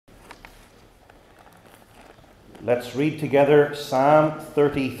Let's read together Psalm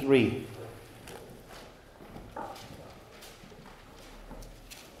 33.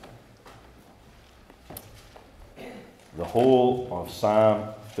 The whole of Psalm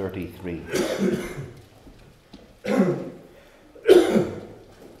 33.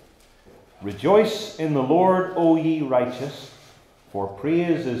 Rejoice in the Lord, O ye righteous, for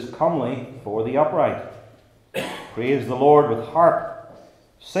praise is comely for the upright. Praise the Lord with harp.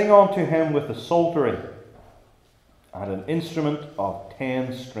 Sing unto him with the psaltery, and an instrument of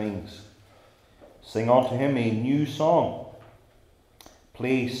 10 strings. Sing unto him a new song.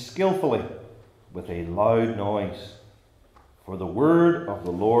 Play skillfully with a loud noise. For the word of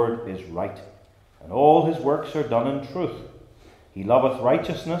the Lord is right, and all his works are done in truth. He loveth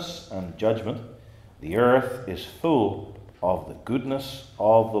righteousness and judgment. The earth is full of the goodness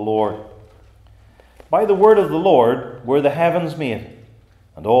of the Lord. By the word of the Lord were the heavens made,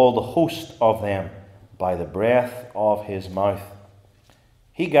 and all the host of them by the breath of his mouth.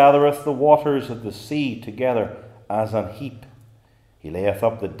 He gathereth the waters of the sea together as an heap. He layeth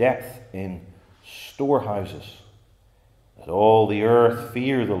up the depth in storehouses. That all the earth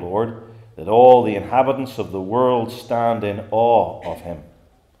fear the Lord, that all the inhabitants of the world stand in awe of him.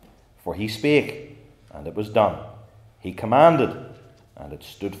 For he spake, and it was done. He commanded, and it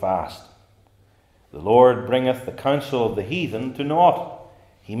stood fast. The Lord bringeth the counsel of the heathen to naught.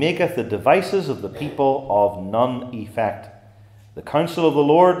 He maketh the devices of the people of none effect. The counsel of the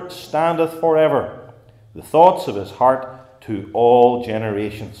Lord standeth forever, the thoughts of his heart to all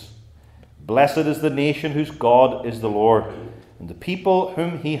generations. Blessed is the nation whose God is the Lord, and the people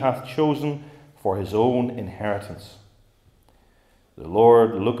whom he hath chosen for his own inheritance. The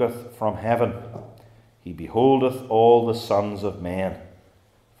Lord looketh from heaven. He beholdeth all the sons of men.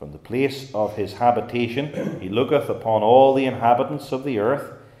 From the place of his habitation he looketh upon all the inhabitants of the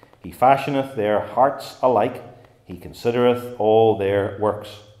earth. He fashioneth their hearts alike. He considereth all their works.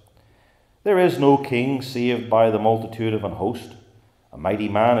 There is no king saved by the multitude of an host. A mighty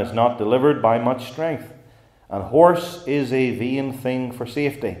man is not delivered by much strength. An horse is a vain thing for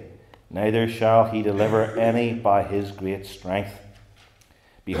safety. Neither shall he deliver any by his great strength.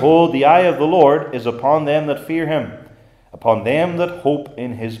 Behold, the eye of the Lord is upon them that fear him, upon them that hope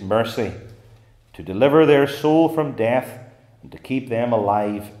in his mercy, to deliver their soul from death, and to keep them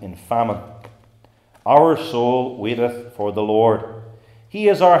alive in famine. Our soul waiteth for the Lord. He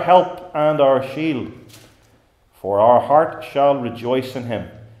is our help and our shield. For our heart shall rejoice in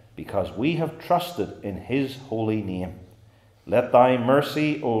him, because we have trusted in his holy name. Let thy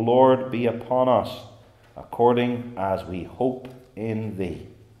mercy, O Lord, be upon us, according as we hope in thee.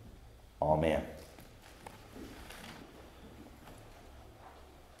 Amen.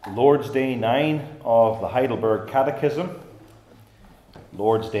 Lord's Day 9 of the Heidelberg Catechism.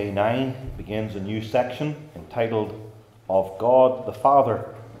 Lord's Day 9 begins a new section entitled, Of God the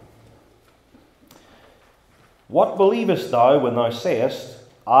Father. What believest thou when thou sayest,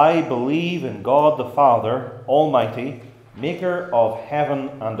 I believe in God the Father, Almighty, maker of heaven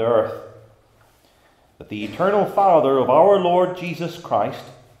and earth, that the eternal Father of our Lord Jesus Christ,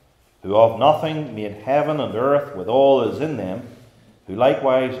 who of nothing made heaven and earth with all that is in them, who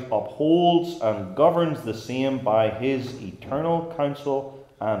likewise upholds and governs the same by his eternal counsel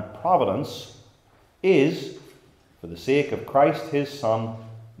and providence, is, for the sake of Christ his Son,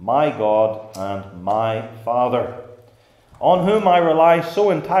 my God and my Father, on whom I rely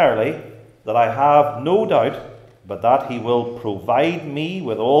so entirely that I have no doubt but that he will provide me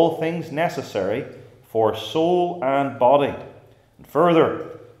with all things necessary for soul and body, and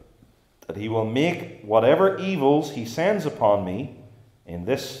further, that he will make whatever evils he sends upon me in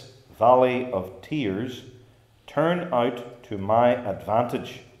this valley of tears turn out to my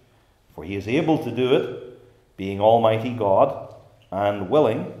advantage. For he is able to do it, being Almighty God, and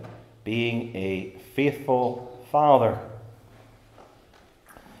willing, being a faithful Father.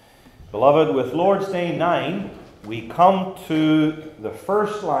 Beloved, with Lord's Day 9, we come to the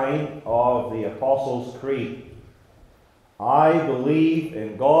first line of the Apostles' Creed. I believe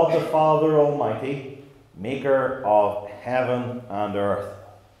in God the Father Almighty, maker of heaven and earth.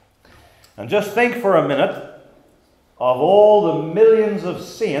 And just think for a minute of all the millions of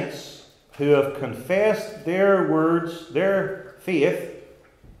saints who have confessed their words, their faith,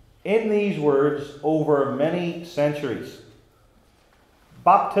 in these words over many centuries.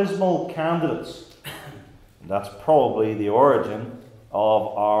 Baptismal candidates. That's probably the origin of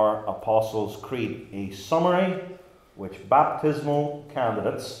our Apostles' Creed. A summary which baptismal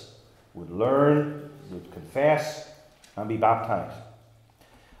candidates would learn, would confess, and be baptized.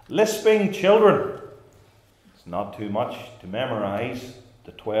 Lisping children. It's not too much to memorize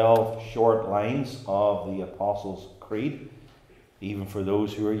the 12 short lines of the Apostles' Creed, even for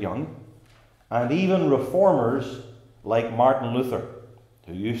those who are young, and even reformers like Martin Luther,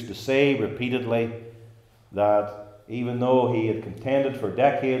 who used to say repeatedly that even though he had contended for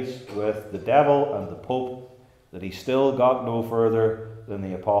decades with the devil and the Pope, that he still got no further than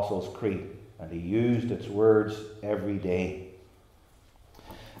the Apostles' Creed, and he used its words every day.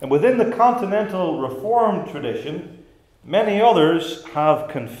 And within the continental Reformed tradition, many others have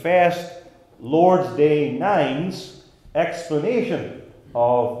confessed Lord's Day 9's explanation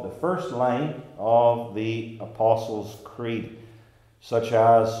of the first line of the Apostles' Creed, such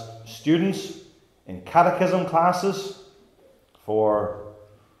as students in catechism classes for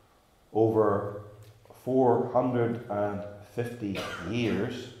over 450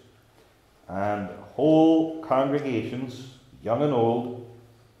 years, and whole congregations, young and old,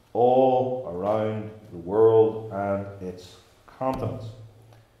 all around the world and its continents.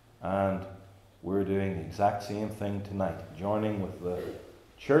 And we're doing the exact same thing tonight, joining with the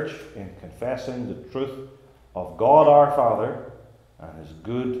church in confessing the truth of God our Father and His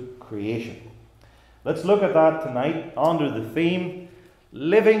good creation. Let's look at that tonight under the theme,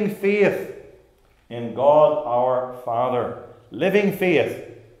 living faith in God our Father. Living faith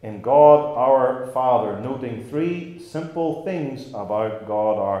in God our Father, noting three simple things about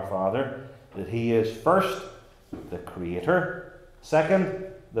God our Father: that He is first the Creator, second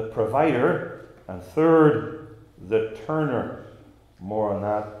the Provider, and third the Turner. More on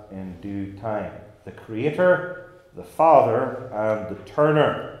that in due time. The Creator, the Father, and the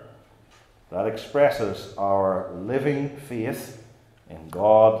Turner. That expresses our living faith in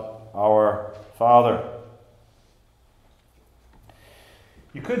God our Father.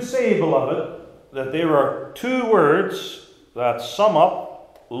 You could say, beloved, that there are two words that sum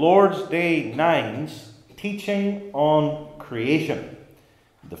up Lord's Day 9's teaching on creation.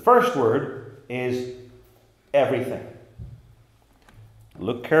 The first word is everything.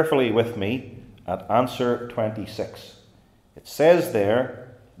 Look carefully with me at answer 26. It says there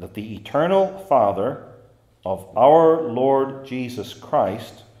that the eternal Father of our Lord Jesus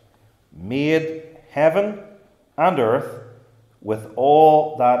Christ made heaven and earth with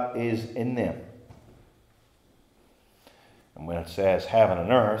all that is in them. And when it says heaven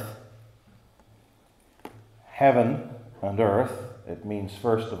and earth, it means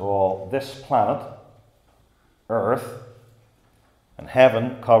first of all this planet, earth, and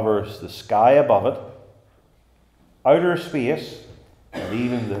heaven covers the sky above it, outer space, and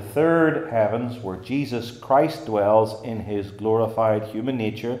even the third heavens where Jesus Christ dwells in His glorified human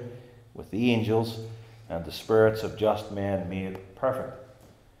nature with the angels and the spirits of just men made perfect.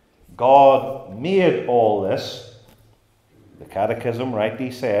 God made all this, the Catechism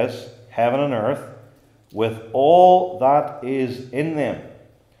rightly says, heaven and earth, with all that is in them.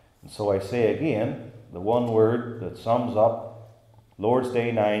 And so I say again, the one word that sums up Lord's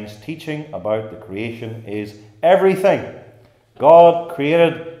Day 9's teaching about the creation is everything. God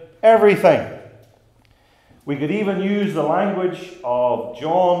created everything. We could even use the language of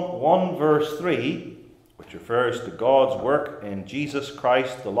John 1 verse 3, which refers to God's work in Jesus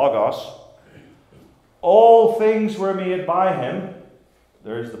Christ, the Logos. All things were made by Him.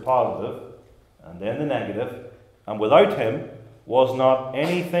 There's the positive, and then the negative. And without Him was not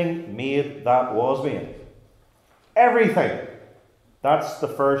anything made that was made. Everything. That's the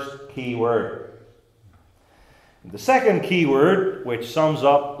first key word. The second key word, which sums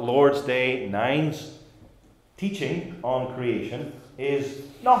up Lord's Day 9's teaching on creation, is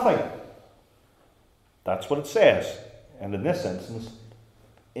nothing. That's what it says, and in this instance,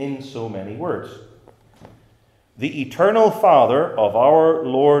 in so many words. The eternal Father of our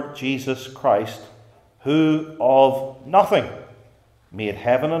Lord Jesus Christ, who of nothing made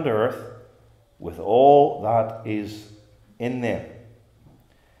heaven and earth with all that is in them.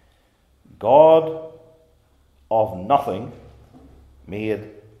 God of nothing made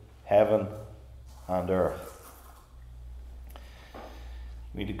heaven and earth.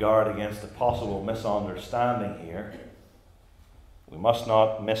 We need to guard against a possible misunderstanding here. We must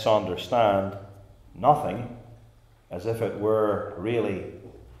not misunderstand nothing as if it were really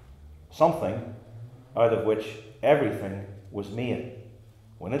something out of which everything was made.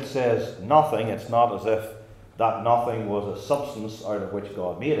 When it says nothing, it's not as if that nothing was a substance out of which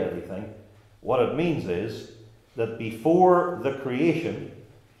God made everything. What it means is that before the creation,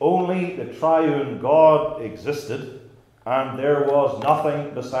 only the triune God existed, and there was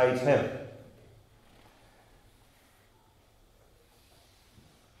nothing besides Him.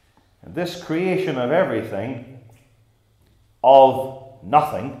 And this creation of everything, of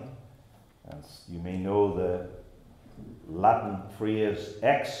nothing, as you may know the Latin phrase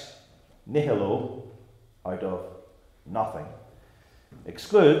ex nihilo, out of nothing,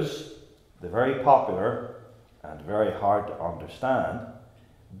 excludes the very popular and very hard to understand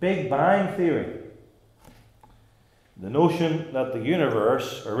Big Bang theory. The notion that the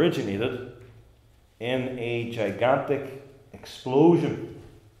universe originated in a gigantic explosion,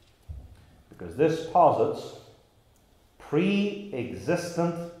 because this posits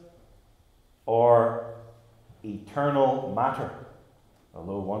pre-existent or eternal matter.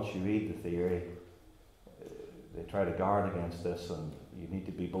 Although once you read the theory, they try to guard against this, and you need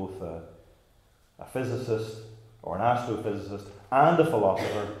to be both a physicist or an astrophysicist and a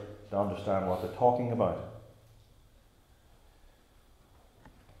philosopher to understand what they're talking about.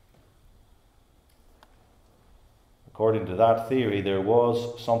 According to that theory, there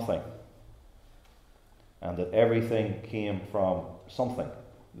was something, and that everything came from something,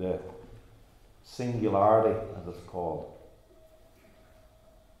 the singularity, as it's called.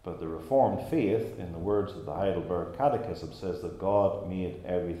 But the Reformed faith, in the words of the Heidelberg Catechism, says that God made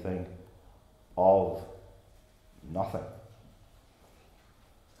everything of nothing.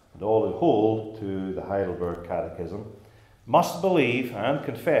 And all who hold to the Heidelberg Catechism must believe and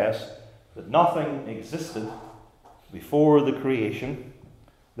confess that nothing existed before the creation,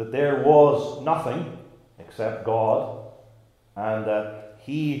 that there was nothing except God, and that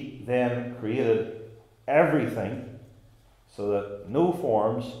He then created everything, so that no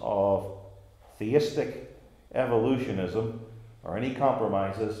forms of theistic evolutionism or any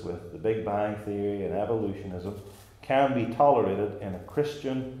compromises with the Big Bang theory and evolutionism can be tolerated in a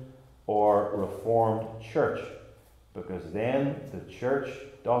Christian or Reformed church, because then the church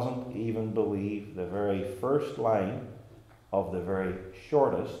doesn't even believe the very first line of the very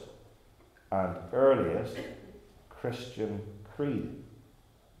shortest and earliest Christian creed.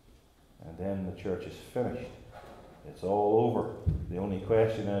 And then the church is finished. It's all over. The only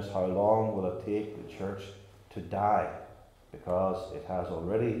question is, how long will it take the church to die? Because it has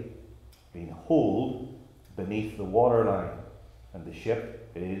already been holed beneath the waterline, and the ship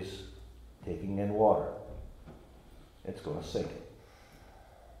is taking in water. It's going to sink.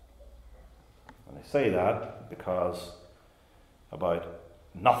 And I say that because about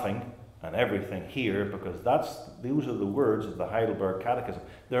nothing and everything here, because those are the words of the Heidelberg Catechism.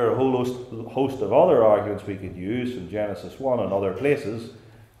 There are a whole host of other arguments we could use from Genesis 1 and other places,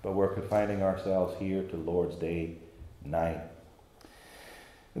 but we're confining ourselves here to Lord's Day 9.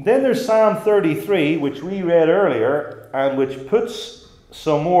 And then there's Psalm 33, which we read earlier, and which puts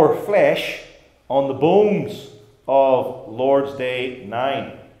some more flesh on the bones of Lord's Day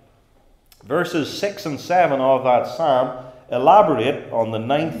 9. Verses 6 and 7 of that psalm elaborate on the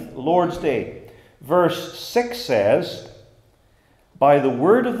 9th Lord's Day. Verse 6 says, "By the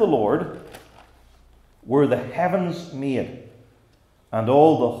word of the Lord were the heavens made, and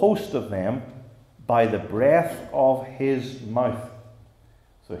all the host of them by the breath of his mouth."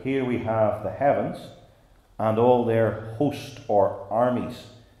 So here we have the heavens and all their host or armies,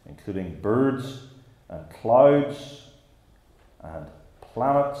 including birds and clouds and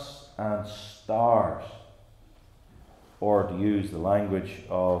planets and stars. Or, to use the language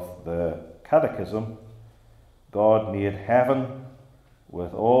of the Catechism, God made heaven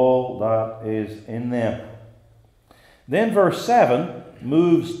with all that is in them. Then verse 7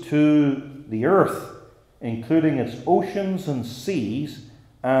 moves to the earth, including its oceans and seas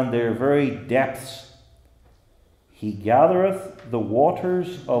and their very depths. "He gathereth the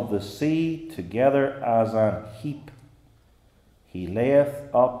waters of the sea together as an heap. He layeth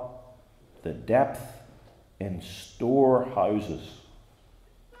up the depth in storehouses."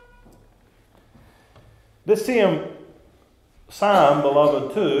 This same psalm,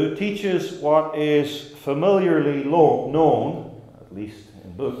 beloved, too, teaches what is familiarly known, at least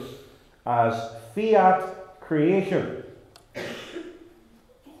in books, as fiat creation.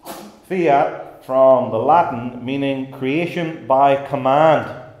 Fiat, from the Latin, meaning creation by command,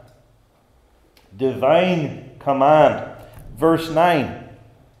 divine command. Verse 9,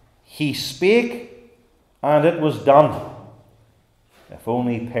 "He spake, and it was done." If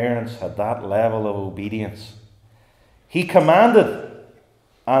only parents had that level of obedience. "He commanded,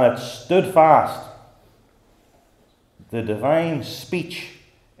 and it stood fast." The divine speech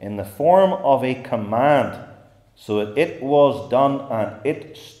in the form of a command, so that it was done and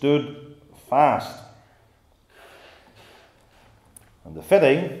it stood fast. And the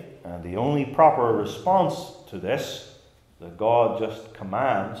fitting and the only proper response to this, that God just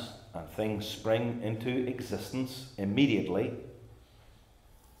commands and things spring into existence immediately,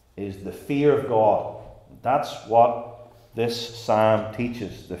 is the fear of God. That's what this psalm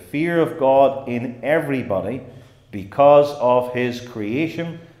teaches. The fear of God in everybody, because of his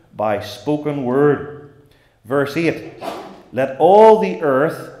creation by spoken word. Verse 8, let all the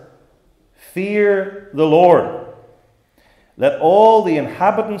earth fear the Lord. Let all the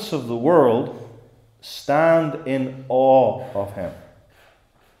inhabitants of the world stand in awe of him.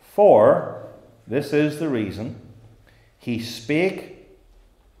 For, this is the reason, he spake,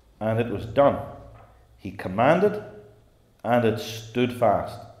 and it was done. He commanded, and it stood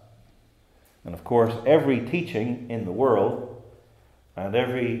fast. And of course, every teaching in the world, and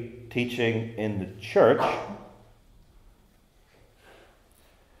every teaching in the church,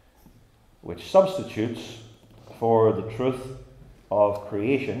 which substitutes for the truth of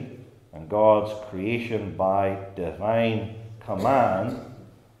creation, and God's creation by divine command,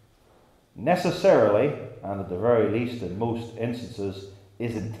 necessarily, and at the very least in most instances,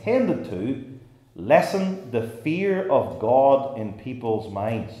 is intended to lessen the fear of God in people's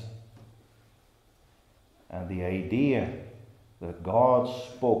minds. And the idea that God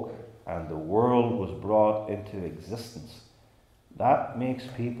spoke and the world was brought into existence, that makes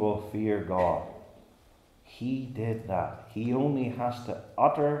people fear God. He did that. He only has to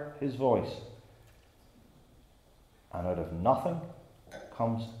utter his voice, and out of nothing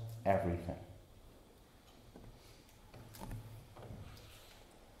comes everything.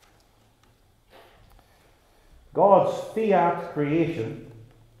 God's fiat creation,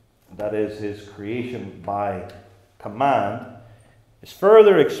 that is, his creation by command, is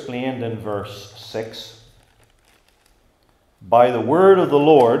further explained in verse 6. By the word of the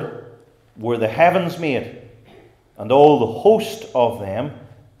Lord were the heavens made, and all the host of them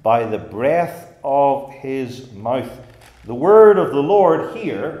by the breath of his mouth. The word of the Lord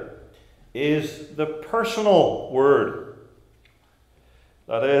here is the personal word.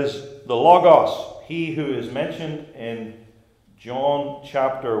 That is, the Logos, he who is mentioned in John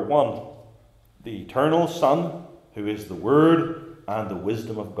chapter 1, the eternal Son, who is the Word and the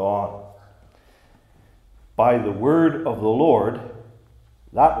wisdom of God. By the word of the Lord,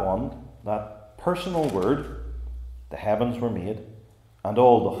 that one, that personal word, the heavens were made, and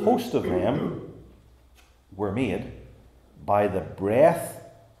all the host of them were made by the breath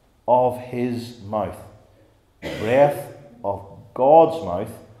of his mouth. The breath of God's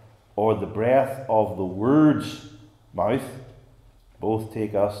mouth, or the breath of the Word's mouth, both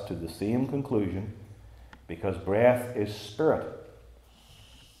take us to the same conclusion, because breath is spirit.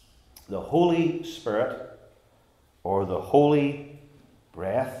 The Holy Spirit, or the Holy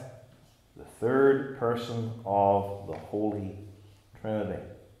Breath, the third person of the Holy Trinity.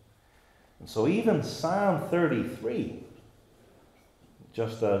 And so even Psalm 33,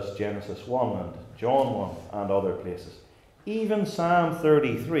 just as Genesis 1 and John 1 and other places, even Psalm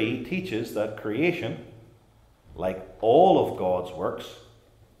 33 teaches that creation, like all of God's works,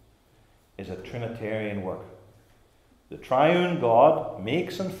 is a Trinitarian work. The triune God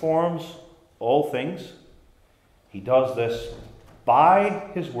makes and forms all things. He does this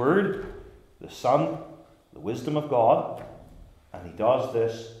by his word, the Son, the wisdom of God, and he does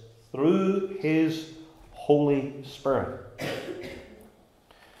this through his Holy Spirit.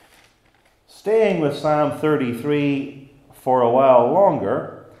 Staying with Psalm 33 for a while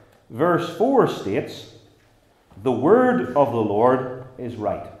longer, verse 4 states, the word of the Lord is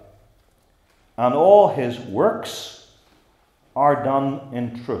right, and all his works are done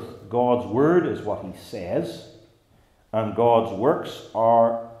in truth. God's word is what he says, and God's works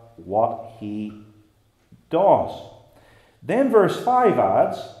are what he does. Then verse 5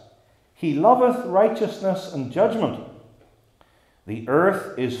 adds, he loveth righteousness and judgment. The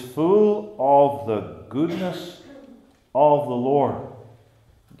earth is full of the goodness of the Lord.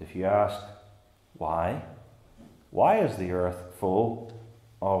 And if you ask, why? Why is the earth full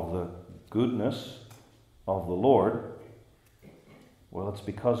of the goodness of the Lord? Well, it's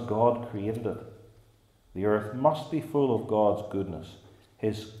because God created it. The earth must be full of God's goodness,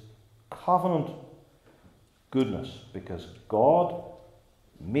 his covenant goodness, because God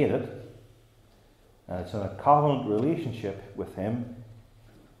made it, and it's in a covenant relationship with him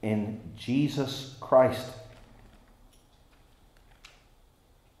in Jesus Christ.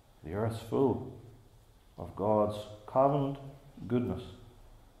 The earth's full of God's covenant goodness,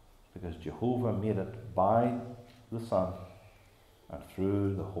 because Jehovah made it by the Son and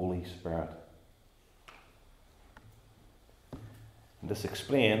through the Holy Spirit. And this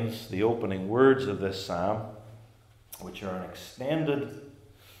explains the opening words of this psalm, which are an extended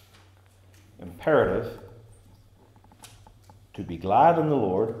imperative to be glad in the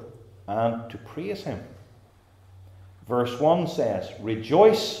Lord and to praise him. Verse 1 says,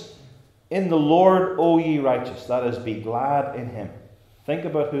 rejoice in the Lord, O ye righteous. That is, be glad in him. Think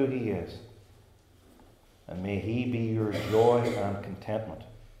about who he is. and may he be your joy and contentment.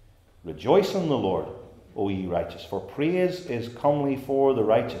 Rejoice in the Lord, O ye righteous, for praise is comely for the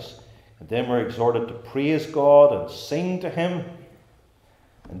righteous. And then we're exhorted to praise God and sing to him.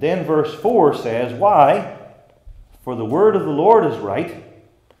 And then verse 4 says, why? For the word of the Lord is right.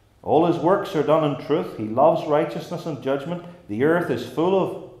 All his works are done in truth. He loves righteousness and judgment. The earth is full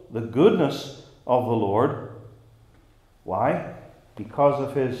of the goodness of the Lord. Why? Because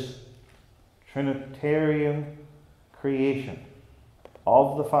of his Trinitarian creation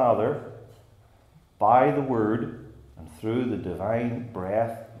of the Father by the Word and through the divine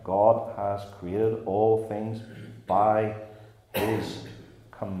breath. God has created all things by his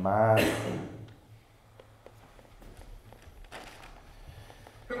command.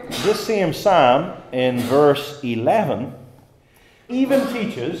 This same psalm in verse 11 even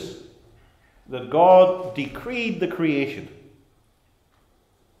teaches that God decreed the creation.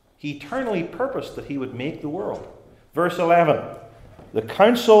 He eternally purposed that he would make the world. Verse 11, the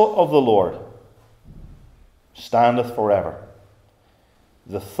counsel of the Lord standeth forever,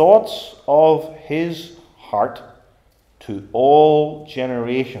 the thoughts of his heart to all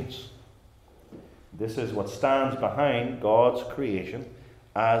generations. This is what stands behind God's creation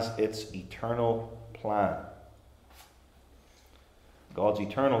as its eternal plan. God's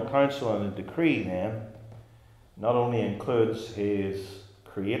eternal counsel and decree then not only includes his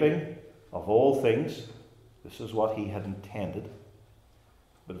creating of all things, this is what he had intended,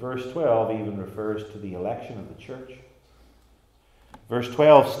 but verse 12 even refers to the election of the church. Verse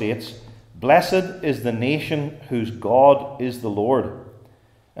 12 states, blessed is the nation whose God is the Lord,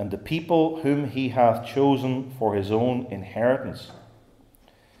 and the people whom he hath chosen for his own inheritance.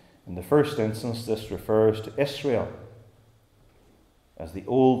 In the first instance, this refers to Israel as the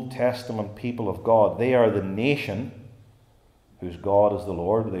Old Testament people of God. They are the nation whose God is the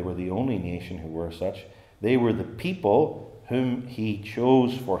Lord. They were the only nation who were such. They were the people whom he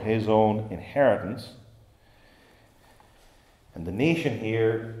chose for his own inheritance. And the nation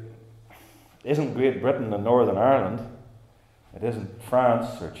here isn't Great Britain and Northern Ireland. It isn't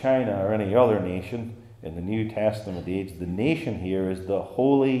France or China or any other nation in the New Testament age. The nation here is the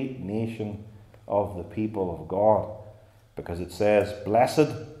holy nation of the people of God. Because it says, blessed,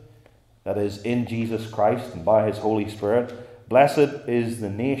 that is in Jesus Christ and by his Holy Spirit, blessed is the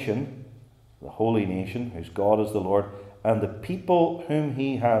nation, the holy nation, whose God is the Lord, and the people whom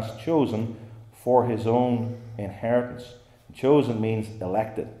he has chosen for his own inheritance. Chosen means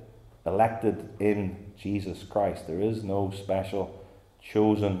elected. Elected in Jesus Christ. There is no special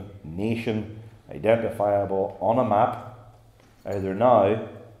chosen nation identifiable on a map, either now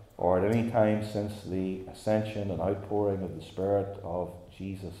or at any time since the ascension and outpouring of the Spirit of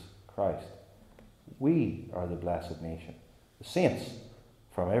Jesus Christ. We are the blessed nation, the saints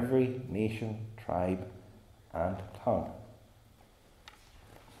from every nation, tribe, and tongue.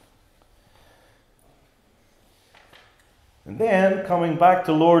 And then, coming back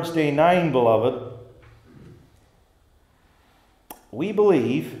to Lord's Day 9, beloved, we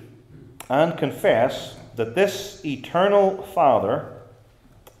believe and confess that this eternal Father,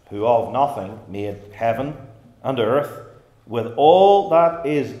 who of nothing made heaven and earth, with all that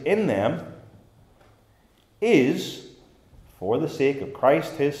is in them, is, for the sake of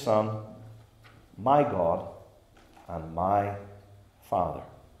Christ his Son, my God and my Father.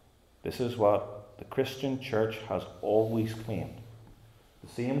 This is what the Christian church has always claimed.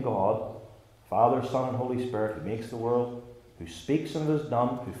 The same God, Father, Son, and Holy Spirit, who makes the world, who speaks and is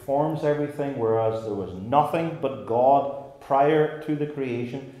done, who forms everything, whereas there was nothing but God prior to the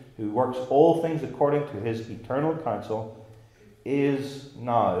creation, who works all things according to his eternal counsel, is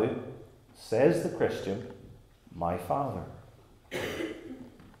now, says the Christian, my Father. And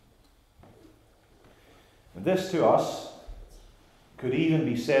this to us could even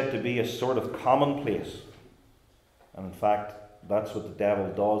be said to be a sort of commonplace. And in fact, that's what the devil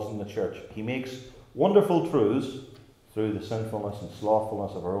does in the church. He makes wonderful truths through the sinfulness and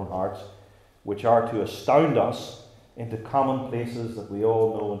slothfulness of our own hearts, which are to astound us into commonplaces that we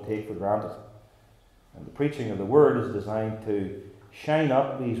all know and take for granted. And the preaching of the Word is designed to shine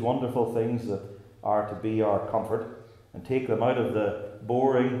up these wonderful things that are to be our comfort and take them out of the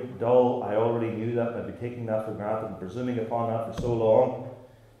boring, dull, I already knew that, and I'd be taking that for granted and presuming upon that for so long,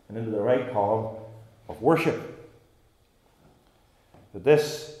 and into the right column of worship. That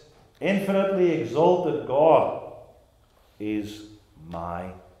this infinitely exalted God is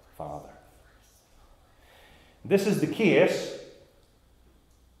my Father. This is the case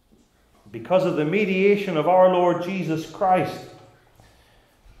because of the mediation of our Lord Jesus Christ.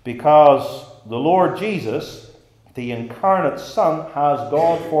 Because the Lord Jesus, the incarnate Son, has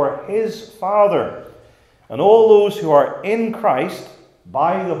God for his Father. And all those who are in Christ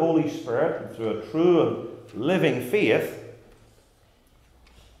by the Holy Spirit and through a true and living faith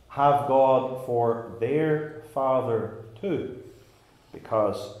have God for their Father too.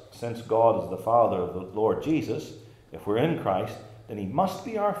 Because since God is the Father of the Lord Jesus, if we're in Christ, then he must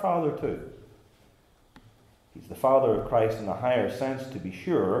be our Father too. He's the Father of Christ in a higher sense, to be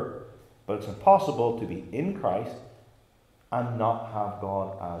sure, but it's impossible to be in Christ and not have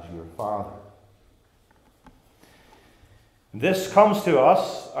God as your Father. This comes to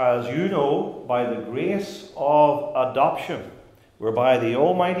us, as you know, by the grace of adoption, whereby the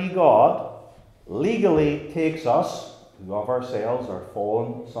Almighty God legally takes us, who of ourselves are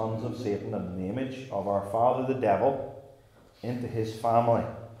fallen sons of Satan and in the image of our father the devil, into his family.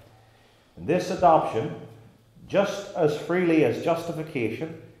 And this adoption, just as freely as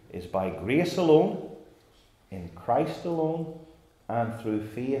justification, is by grace alone, in Christ alone, and through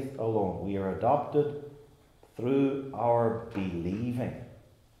faith alone. We are adopted through our believing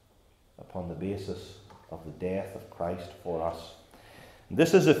upon the basis of the death of Christ for us. And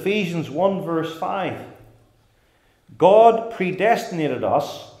this is Ephesians 1 verse 5. God predestinated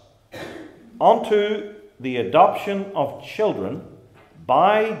us unto the adoption of children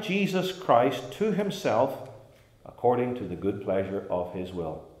by Jesus Christ to himself, according to the good pleasure of his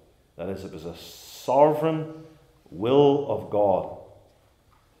will. That is, it was a sovereign will of God.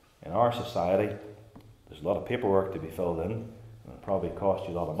 In our society, there's a lot of paperwork to be filled in, and it'll probably cost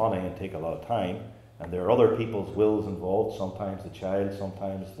you a lot of money and take a lot of time, and there are other people's wills involved, sometimes the child,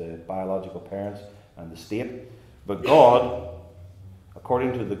 sometimes the biological parents and the state. But God,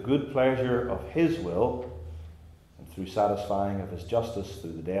 according to the good pleasure of his will, and through satisfying of his justice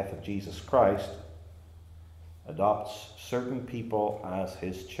through the death of Jesus Christ, adopts certain people as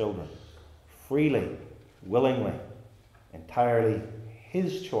his children, freely, willingly, entirely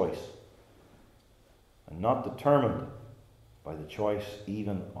his choice, and not determined by the choice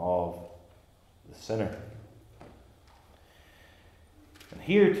even of the sinner. And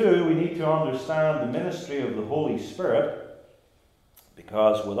here too we need to understand the ministry of the Holy Spirit,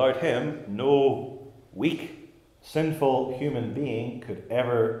 because without him no weak, sinful human being could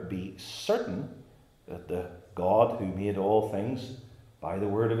ever be certain that the God who made all things by the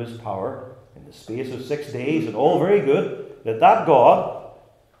word of his power in the space of 6 days, and all very good, that God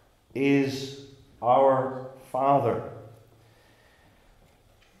is our Father.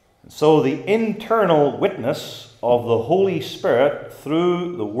 And so the internal witness of the Holy Spirit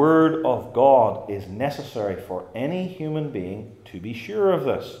through the Word of God is necessary for any human being to be sure of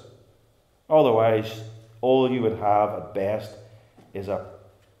this. Otherwise, all you would have at best is a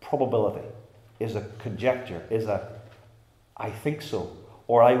probability, is a conjecture, is a I think so,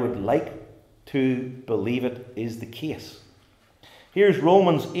 or I would like to believe it is the case. Here's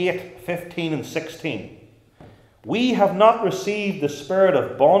Romans 8:15 and 16. We have not received the spirit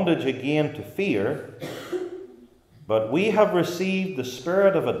of bondage again to fear, but we have received the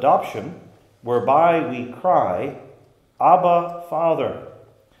spirit of adoption, whereby we cry, Abba, Father.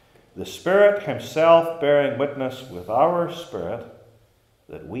 The Spirit himself bearing witness with our spirit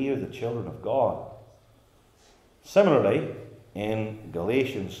that we are the children of God. Similarly, in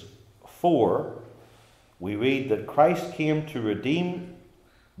Galatians 4, we read that Christ came to redeem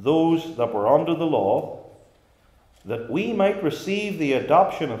those that were under the law, that we might receive the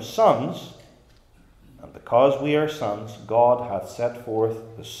adoption of sons, and because we are sons, God hath set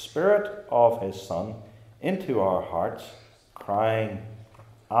forth the Spirit of his Son into our hearts, crying,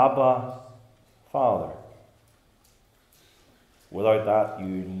 Abba, Father. Without that,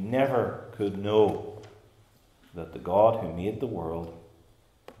 you never could know that the God who made the world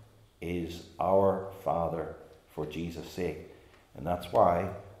is our Father for Jesus' sake. And that's why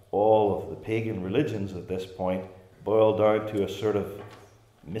all of the pagan religions at this point boil down to a sort of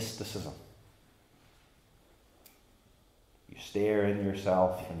mysticism. You stare in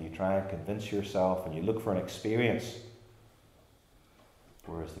yourself and you try and convince yourself and you look for an experience.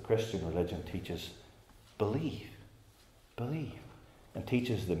 Whereas the Christian religion teaches believe, and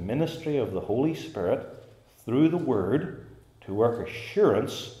teaches the ministry of the Holy Spirit through the Word to work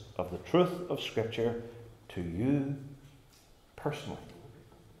assurance of the truth of Scripture to you personally.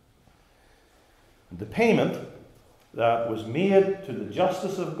 The payment that was made to the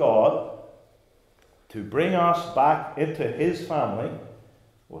justice of God to bring us back into his family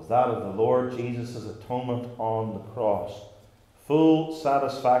was that of the Lord Jesus' atonement on the cross. Full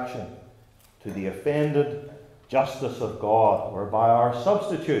satisfaction to the offended justice of God, whereby our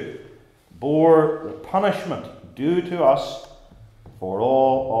substitute bore the punishment due to us for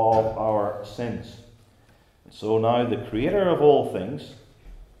all of our sins. And so now the Creator of all things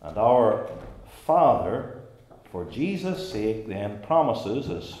and our Father for Jesus' sake, then promises,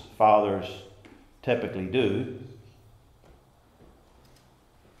 as fathers typically do,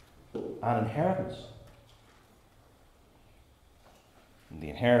 an inheritance. And the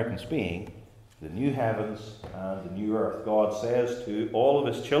inheritance being the new heavens and the new earth. God says to all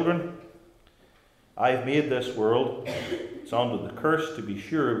of his children, I've made this world, it's under the curse to be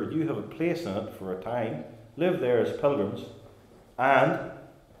sure, but you have a place in it for a time. Live there as pilgrims, and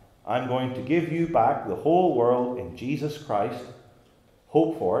I'm going to give you back the whole world in Jesus Christ.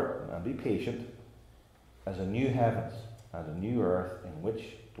 Hope for it and be patient, as a new heavens and a new earth in which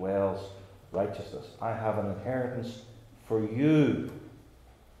dwells righteousness. I have an inheritance for you.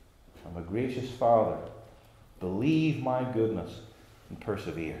 I'm a gracious Father. Believe my goodness and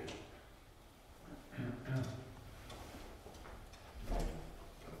persevere.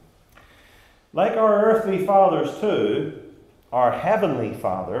 Like our earthly fathers too, our heavenly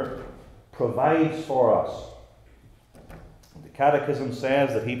Father provides for us. The Catechism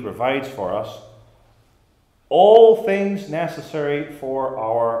says that he provides for us all things necessary for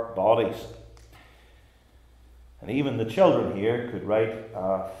our bodies. And even the children here could write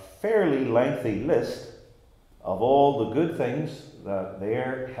a fairly lengthy list of all the good things that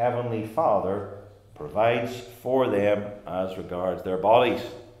their heavenly Father provides for them as regards their bodies.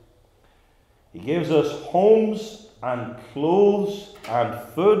 He gives us homes and clothes and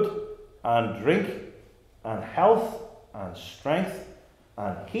food and drink and health and strength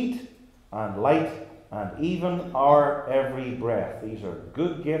and heat and light and even our every breath. These are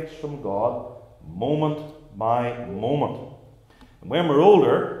good gifts from God, moment by moment. And when we're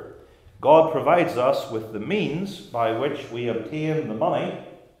older, God provides us with the means by which we obtain the money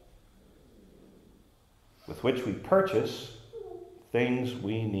with which we purchase things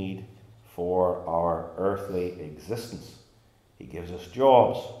we need for our earthly existence. He gives us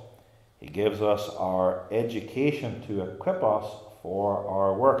jobs. He gives us our education to equip us for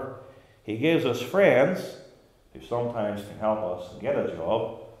our work. He gives us friends who sometimes can help us get a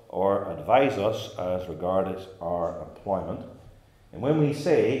job or advise us as regards our employment. And when we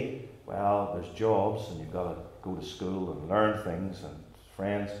say, well, there's jobs and you've got to go to school and learn things and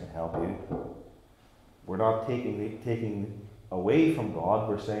friends can help you, we're not taking away from God.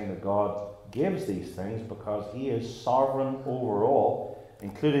 We're saying that God gives these things because he is sovereign over all,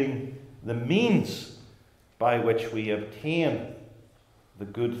 including the means by which we obtain the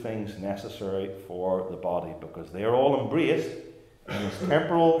good things necessary for the body, because they are all embraced in his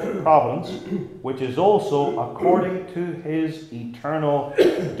temporal providence, which is also according to his eternal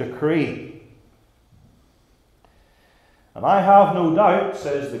decree. And I have no doubt,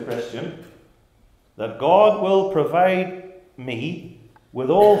 says the Christian, that God will provide me with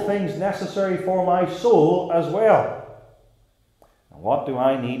all things necessary for my soul as well. And what do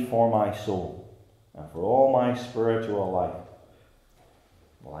I need for my soul and for all my spiritual life?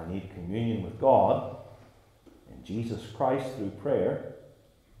 Well, I need communion with God in Jesus Christ through prayer.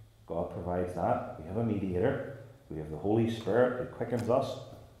 God provides that. We have a mediator. We have the Holy Spirit who quickens us.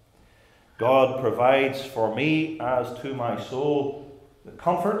 God provides for me as to my soul the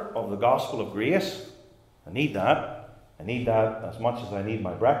comfort of the gospel of grace. I need that. I need that as much as I need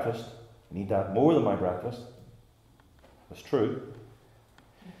my breakfast. I need that more than my breakfast. That's true.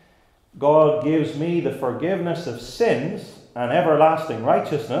 God gives me the forgiveness of sins and everlasting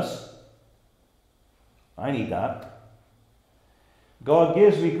righteousness. I need that. God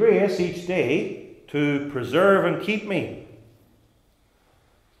gives me grace each day to preserve and keep me.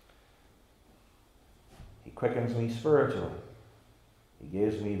 He quickens me spiritually. He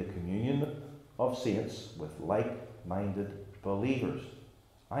gives me the communion of saints with like-minded believers.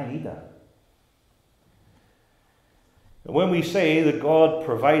 I need that. And when we say that God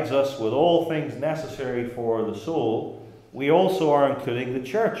provides us with all things necessary for the soul, we also are including the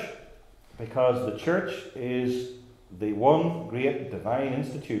church, because the church is the one great divine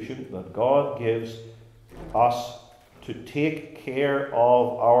institution that God gives us to take care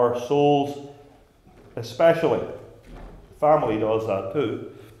of our souls especially. The family does that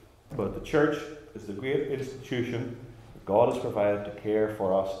too, but the church is the great institution that God has provided to care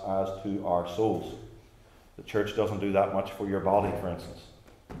for us as to our souls. The church doesn't do that much for your body, for instance.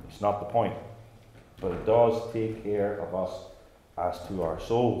 It's not the point. But it does take care of us as to our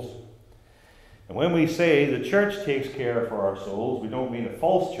souls. And when we say the church takes care for our souls, we don't mean a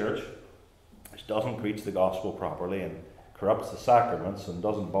false church which doesn't preach the gospel properly and corrupts the sacraments and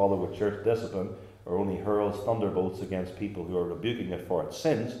doesn't bother with church discipline or only hurls thunderbolts against people who are rebuking it for its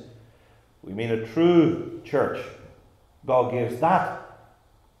sins. We mean a true church. God gives that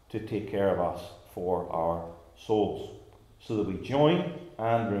to take care of us for our souls, so that we join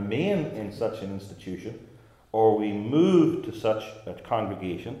and remain in such an institution or we move to such a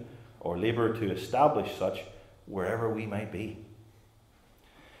congregation, or labour to establish such wherever we might be.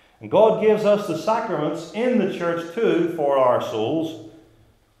 And God gives us the sacraments in the church too for our souls.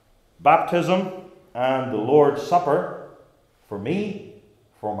 Baptism and the Lord's Supper for me,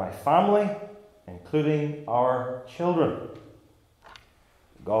 for my family, including our children.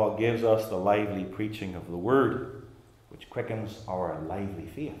 God gives us the lively preaching of the Word, which quickens our lively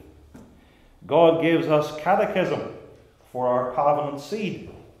faith. God gives us catechism for our covenant seed.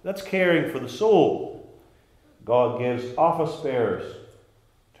 That's caring for the soul. God gives office bearers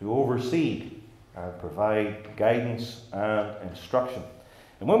to oversee and provide guidance and instruction.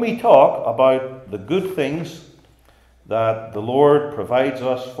 And when we talk about the good things that the Lord provides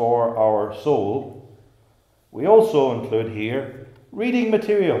us for our soul, we also include here reading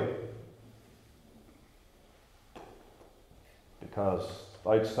material. Because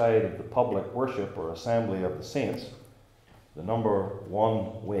outside of the public worship or assembly of the saints, the number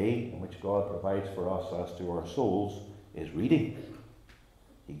one way in which God provides for us as to our souls is reading.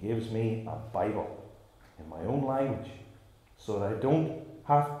 He gives me a Bible in my own language so that I don't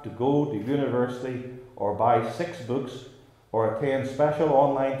have to go to university or buy 6 books or attend special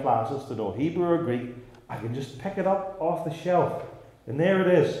online classes to know Hebrew or Greek. I can just pick it up off the shelf, and there it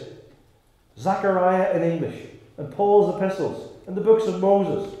is. Zechariah in English, and Paul's epistles, and the books of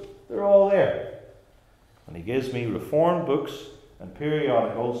Moses. They're all there. And he gives me reformed books and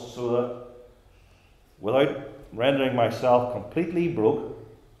periodicals so that without rendering myself completely broke,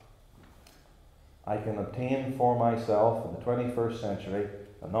 I can obtain for myself in the 21st century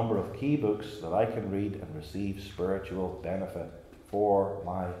a number of key books that I can read and receive spiritual benefit for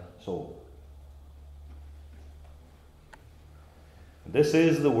my soul. And this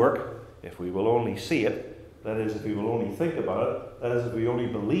is the work, if we will only see it, that is, if we will only think about it, that is, if we only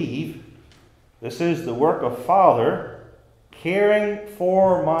believe, this is the work of Father caring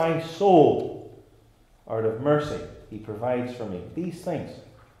for my soul. Out of mercy, He provides for me these things,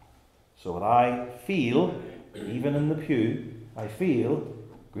 so that I feel, even in the pew, I feel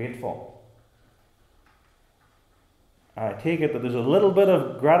grateful. I take it that there's a little bit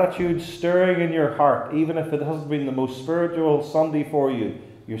of gratitude stirring in your heart, even if it hasn't been the most spiritual Sunday for you.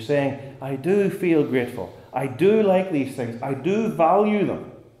 You're saying, I do feel grateful. I do like these things. I do value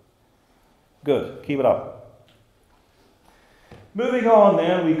them. Good. Keep it up. Moving on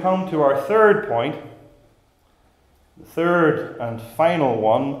then, we come to our third point. The third and final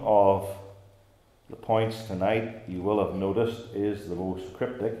one of the points tonight, you will have noticed, is the most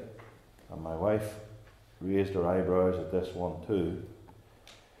cryptic. And my wife raised her eyebrows at this one too.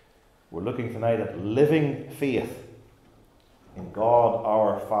 We're looking tonight at living faith in God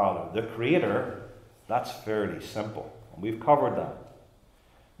our Father. The Creator, that's fairly simple. And we've covered that.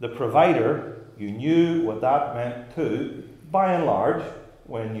 The Provider, you knew what that meant too, by and large,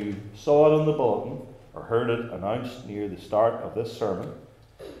 when you saw it on the bulletin or heard it announced near the start of this sermon.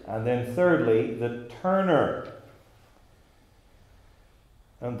 And then thirdly, the Turner.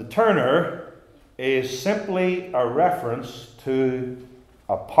 And the Turner is simply a reference to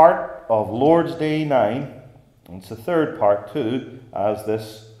a part of Lord's Day 9. And it's the third part too, as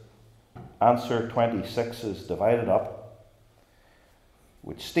this answer 26 is divided up,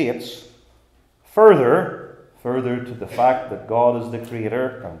 which states, further to the fact that God is the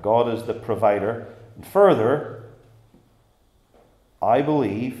Creator and God is the Provider, and further, I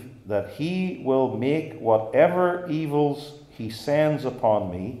believe that He will make whatever evils He sends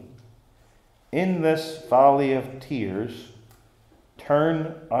upon me in this valley of tears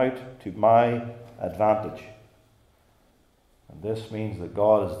turn out to my advantage. And this means that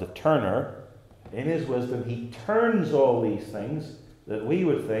God is the turner. In His wisdom, He turns all these things that we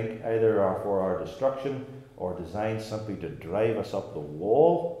would think either are for our destruction or designed simply to drive us up the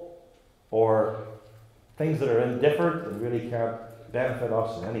wall, or things that are indifferent and really can't benefit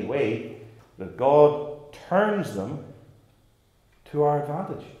us in any way, that God turns them to our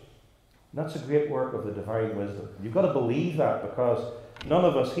advantage. And that's a great work of the divine wisdom. You've got to believe that, because none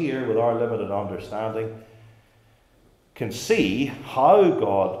of us here, with our limited understanding, can see how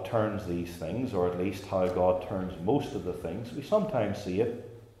God turns these things, or at least how God turns most of the things. We sometimes see it,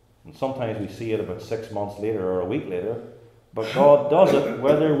 and sometimes we see it about 6 months later or a week later, but God does it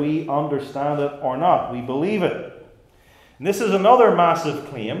whether we understand it or not. We believe it. And this is another massive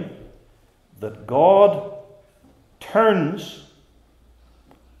claim, that God turns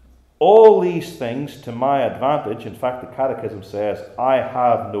all these things to my advantage. In fact, the Catechism says, I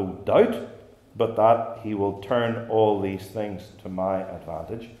have no doubt but that He will turn all these things to my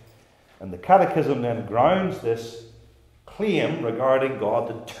advantage. And the Catechism then grounds this claim regarding God,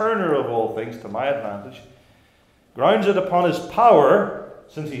 the turner of all things to my advantage, grounds it upon his power,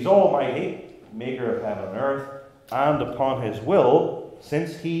 since he's almighty, maker of heaven and earth, and upon his will,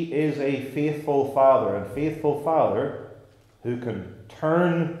 since he is a faithful Father. And faithful Father who can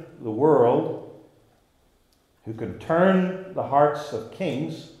turn the world, who can turn the hearts of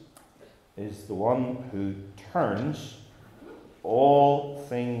kings, is the one who turns all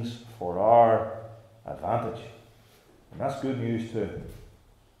things for our advantage. And that's good news too.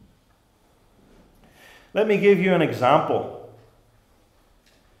 Let me give you an example.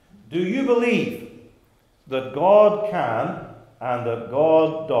 Do you believe that God can and that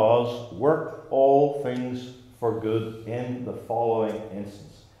God does work all things for good in the following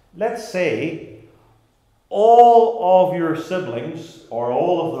instance? Let's say all of your siblings, or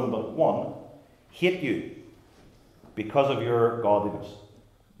all of them but one, hate you because of your godliness.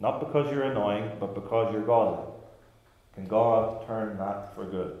 Not because you're annoying, but because you're godly. Can God turn that for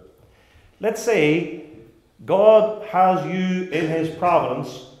good? Let's say God has you in his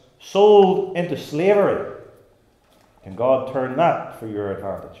providence sold into slavery. Can God turn that for your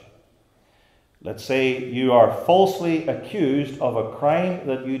advantage? Let's say you are falsely accused of a crime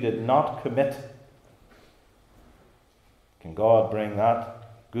that you did not commit. Can God bring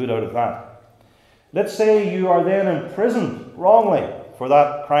that good out of that? Let's say you are then imprisoned wrongly for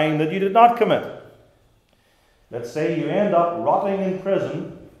that crime that you did not commit. Let's say you end up rotting in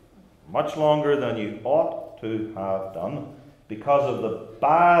prison much longer than you ought to have done because of the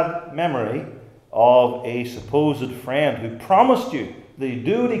bad memory of a supposed friend who promised you that he'd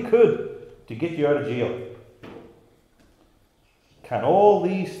do what he could to get you out of jail. Can all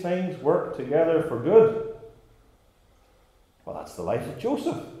these things work together for good? Well, that's the life of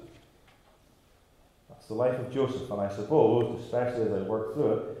Joseph. That's the life of Joseph. And I suppose, especially as I work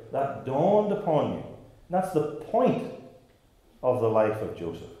through it, that dawned upon you. That's the point of the life of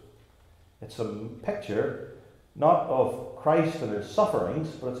Joseph. It's a picture not of Christ and his sufferings,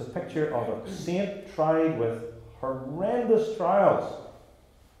 but it's a picture of a saint tried with horrendous trials.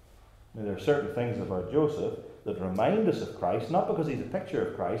 Now, there are certain things about Joseph that remind us of Christ, not because he's a picture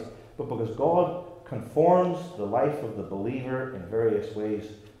of Christ, but because God conforms the life of the believer in various ways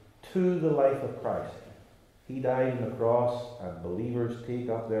to the life of Christ. He died on the cross, and believers take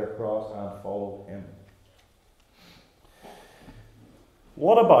up their cross and follow him.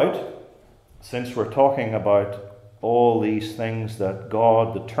 What about, since we're talking about all these things that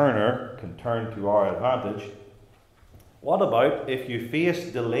God, the turner, can turn to our advantage, what about if you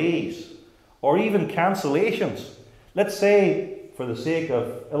face delays or even cancellations? Let's say, for the sake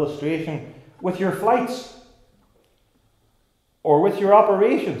of illustration, with your flights or with your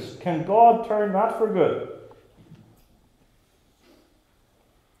operations. Can God turn that for good?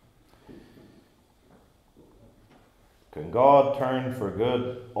 Can God turn for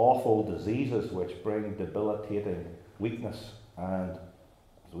good awful diseases which bring debilitating weakness and,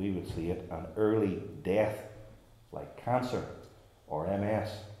 as we would see it, an early death like cancer or MS?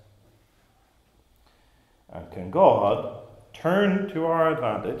 And can God turn to our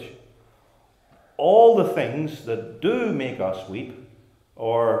advantage all the things that do make us weep,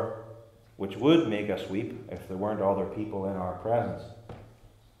 or which would make us weep if there weren't other people in our presence?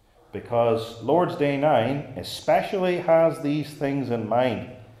 Because Lord's Day 9 especially has these things in mind.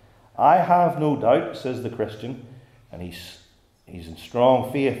 I have no doubt, says the Christian, and he's in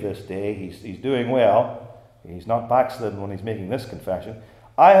strong faith this day, he's doing well, he's not backslidden when he's making this confession.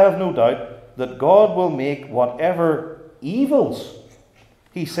 I have no doubt that God will make whatever evils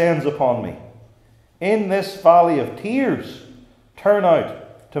he sends upon me in this valley of tears turn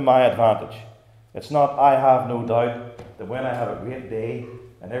out to my advantage. It's not, I have no doubt that when I have a great day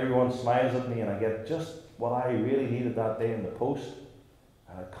and everyone smiles at me and I get just what I really needed that day in the post,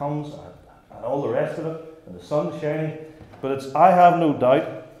 and it comes and all the rest of it, and the sun's shining, but it's, I have no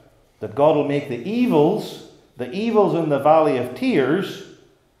doubt that God will make the evils in the valley of tears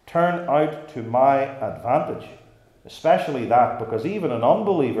turn out to my advantage. Especially that, because even an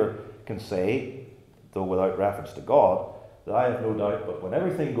unbeliever can say, though without reference to God, that I have no doubt, but when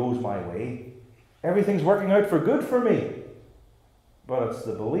everything goes my way, everything's working out for good for me. But it's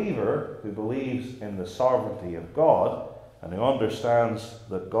the believer who believes in the sovereignty of God and who understands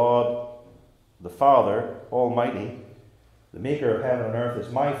that God, the Father Almighty, the maker of heaven and earth,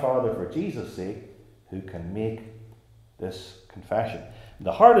 is my Father for Jesus' sake, who can make this confession.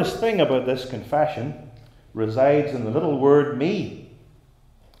 The hardest thing about this confession resides in the little word me.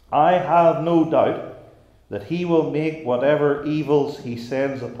 I have no doubt that he will make whatever evils he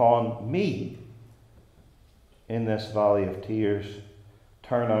sends upon me in this valley of tears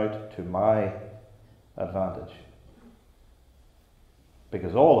turn out to my advantage.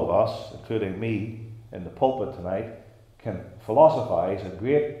 Because all of us, including me, in the pulpit tonight can philosophize at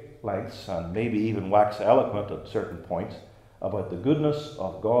great lengths and maybe even wax eloquent at certain points about the goodness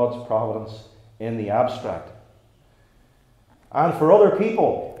of God's providence in the abstract. And for other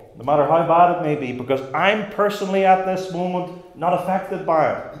people, no matter how bad it may be, because I'm personally at this moment not affected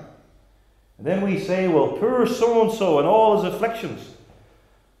by it. And then we say, well, poor so-and-so and all his afflictions,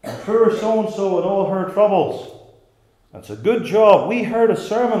 and poor so-and-so and all her troubles. It's a good job. We heard a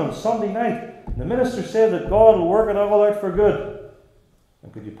sermon on Sunday night. And the minister said that God will work it all out for good.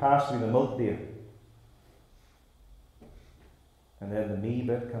 And could you pass me the milk, dear? And then the me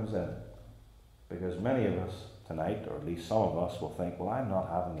bit comes in. Because many of us tonight, or at least some of us, will think, well, I'm not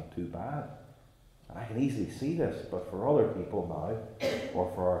having it too bad. And I can easily see this, but for other people now,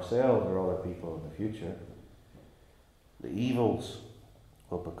 or for ourselves or other people in the future, the evils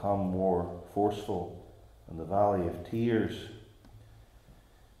will become more forceful, and the valley of tears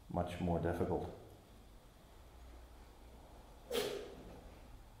much more difficult.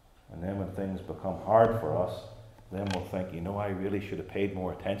 And then when things become hard for us, then we'll think, I really should have paid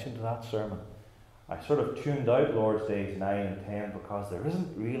more attention to that sermon. I sort of tuned out Lord's Days 9 and 10 because there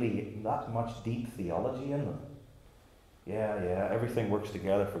isn't really that much deep theology in them. Yeah, everything works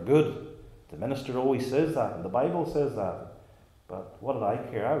together for good. The minister always says that, and the Bible says that. But what did I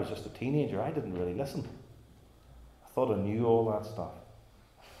care? I was just a teenager. I didn't really listen. I thought I knew all that stuff.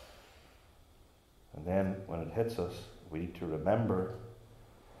 And then when it hits us, we need to remember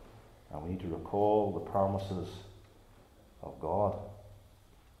and we need to recall the promises of God.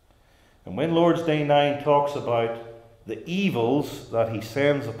 And when Lord's Day 9 talks about the evils that he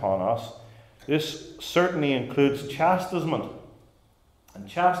sends upon us, this certainly includes chastisement. And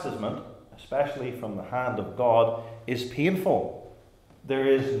chastisement, especially from the hand of God, is painful. There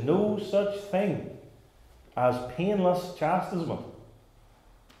is no such thing as painless chastisement.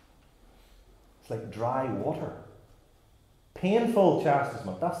 It's like dry water. Painful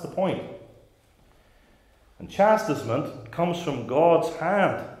chastisement, that's the point. And chastisement comes from God's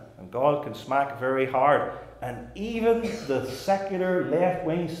hand, and God can smack very hard. And even the secular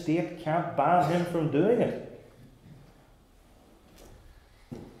left-wing state can't ban him from doing it.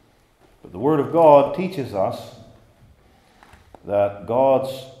 But the Word of God teaches us that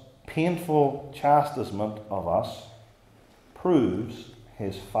God's painful chastisement of us proves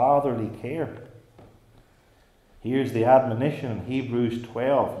his fatherly care. Here's the admonition in Hebrews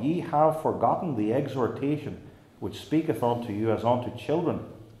 12. Ye have forgotten the exhortation which speaketh unto you as unto children.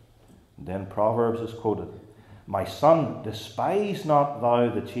 And then Proverbs is quoted. My son, despise not thou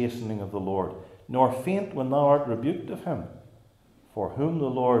the chastening of the Lord, nor faint when thou art rebuked of him. For whom the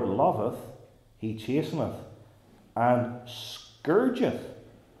Lord loveth, he chasteneth, and scourgeth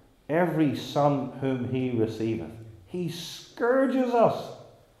every son whom he receiveth. He scourges us.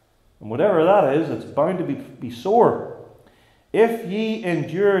 And whatever that is, it's bound to be sore. If ye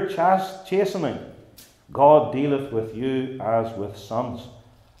endure chastening, God dealeth with you as with sons.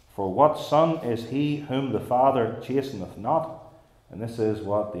 For what son is he whom the Father chasteneth not? And this is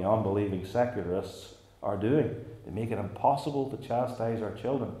what the unbelieving secularists are doing. They make it impossible to chastise our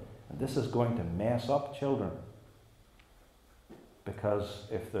children. And this is going to mess up children. Because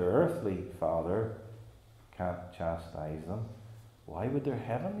if their earthly father can't chastise them, why would their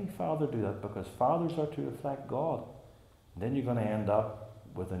heavenly Father do that? Because fathers are to reflect God. And then you're going to end up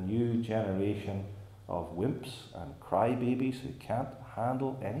with a new generation of wimps and crybabies who can't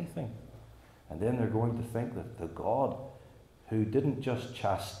handle anything. And then they're going to think that the God who didn't just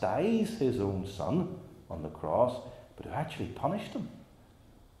chastise his own son on the cross, but who actually punished him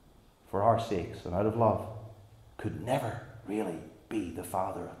for our sakes and out of love, could never really be the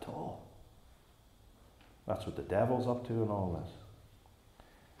Father at all. That's what the devil's up to in all this.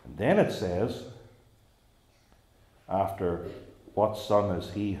 And then it says, after what son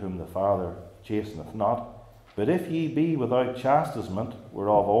is he whom the Father chasteneth not? But if ye be without chastisement,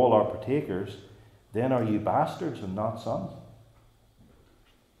 whereof all are partakers, then are ye bastards and not sons.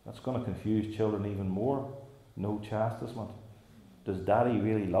 That's going to confuse children even more. No chastisement. Does Daddy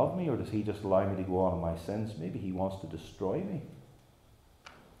really love me, or does he just allow me to go on in my sins? Maybe he wants to destroy me.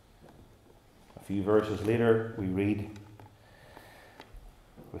 A few verses later, we read,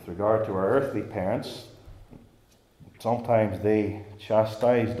 with regard to our earthly parents, sometimes they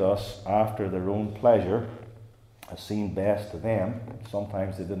chastised us after their own pleasure, as seemed best to them.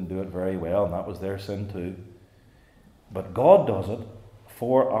 Sometimes they didn't do it very well, and that was their sin too. But God does it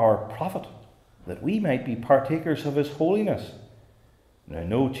for our profit, that we might be partakers of his holiness. Now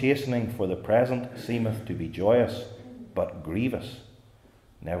no chastening for the present seemeth to be joyous, but grievous.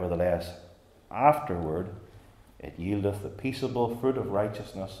 Nevertheless, afterward it yieldeth the peaceable fruit of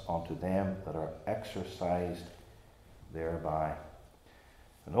righteousness unto them that are exercised thereby.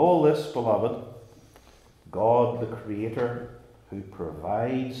 And all this, beloved, God the Creator, who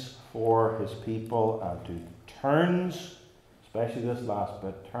provides for his people and who turns, especially this last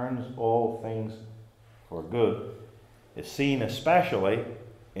bit, turns all things for good, is seen especially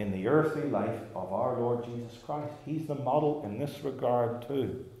in the earthly life of our Lord Jesus Christ. He's the model in this regard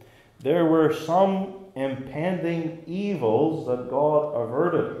too. There were some impending evils that God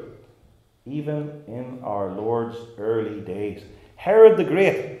averted, even in our Lord's early days. Herod the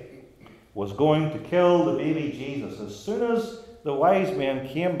Great was going to kill the baby Jesus as soon as the wise men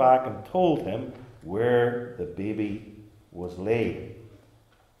came back and told him where the baby was laid.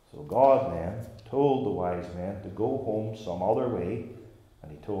 So God then told the wise men to go home some other way,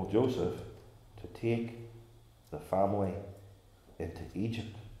 and he told Joseph to take the family into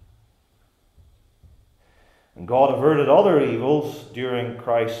Egypt. And God averted other evils during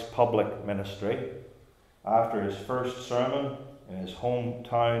Christ's public ministry. After his first sermon in his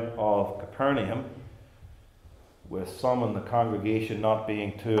hometown of Capernaum, with some in the congregation not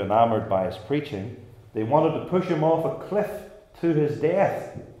being too enamored by his preaching, they wanted to push him off a cliff to his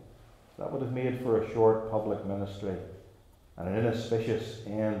death. That would have made for a short public ministry and an inauspicious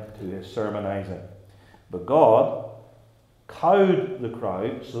end to his sermonizing. But God cowed the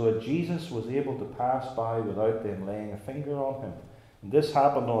crowd so that Jesus was able to pass by without them laying a finger on him. And this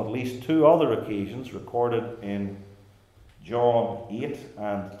happened on at least 2 other occasions recorded in John 8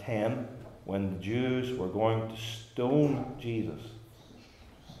 and 10, when the Jews were going to stone Jesus.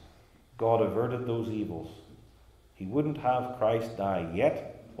 God averted those evils. He wouldn't have Christ die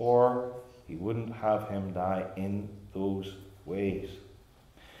yet, or he wouldn't have him die in those ways.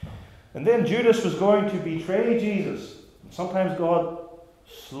 And then Judas was going to betray Jesus. Sometimes God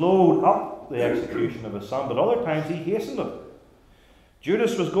slowed up the execution of his son, but other times he hastened it.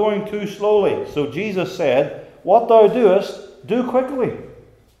 Judas was going too slowly, so Jesus said, "What thou doest, do quickly."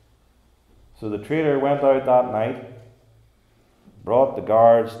 So the traitor went out that night, brought the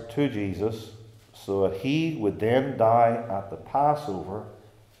guards to Jesus, so that he would then die at the Passover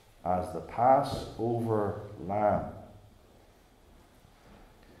as the Passover lamb.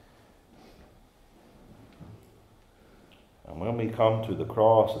 And when we come to the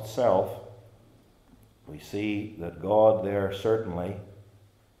cross itself, we see that God there certainly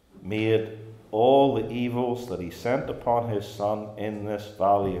made all the evils that he sent upon his Son in this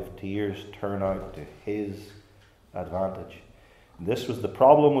valley of tears turn out to his advantage. And this was the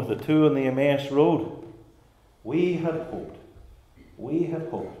problem with the 2 on the Emmaus road. We had hoped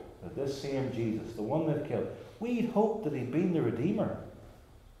that this same Jesus, the one that killed, we'd hoped that he'd been the Redeemer.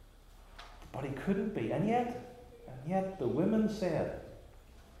 But he couldn't be. And yet the women said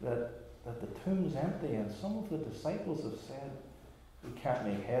that the tomb's empty, and some of the disciples have said, we can't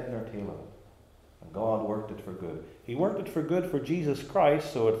make head nor tail of it. And God worked it for good. He worked it for good for Jesus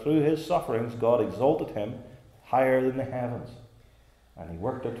Christ, so that through his sufferings God exalted him higher than the heavens. And he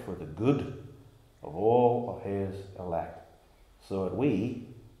worked it for the good of all of his elect, so that we,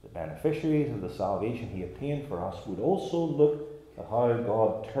 the beneficiaries of the salvation he obtained for us, would also look at how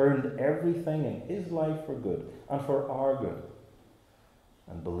God turned everything in his life for good and for our good,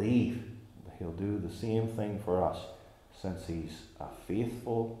 and believe that he'll do the same thing for us, since he's a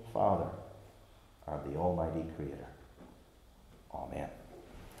faithful Father and the Almighty Creator. Amen.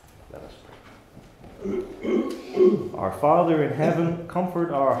 Let us pray. Our Father in heaven,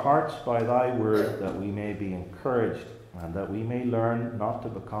 comfort our hearts by thy word, that we may be encouraged, and that we may learn not to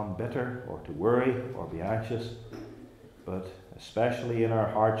become bitter or to worry or be anxious, but especially in our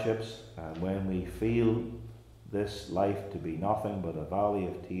hardships, and when we feel this life to be nothing but a valley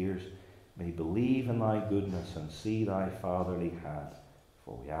of tears, may believe in thy goodness and see thy fatherly hand.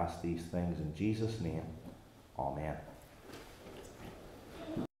 For we ask these things in Jesus' name. Amen.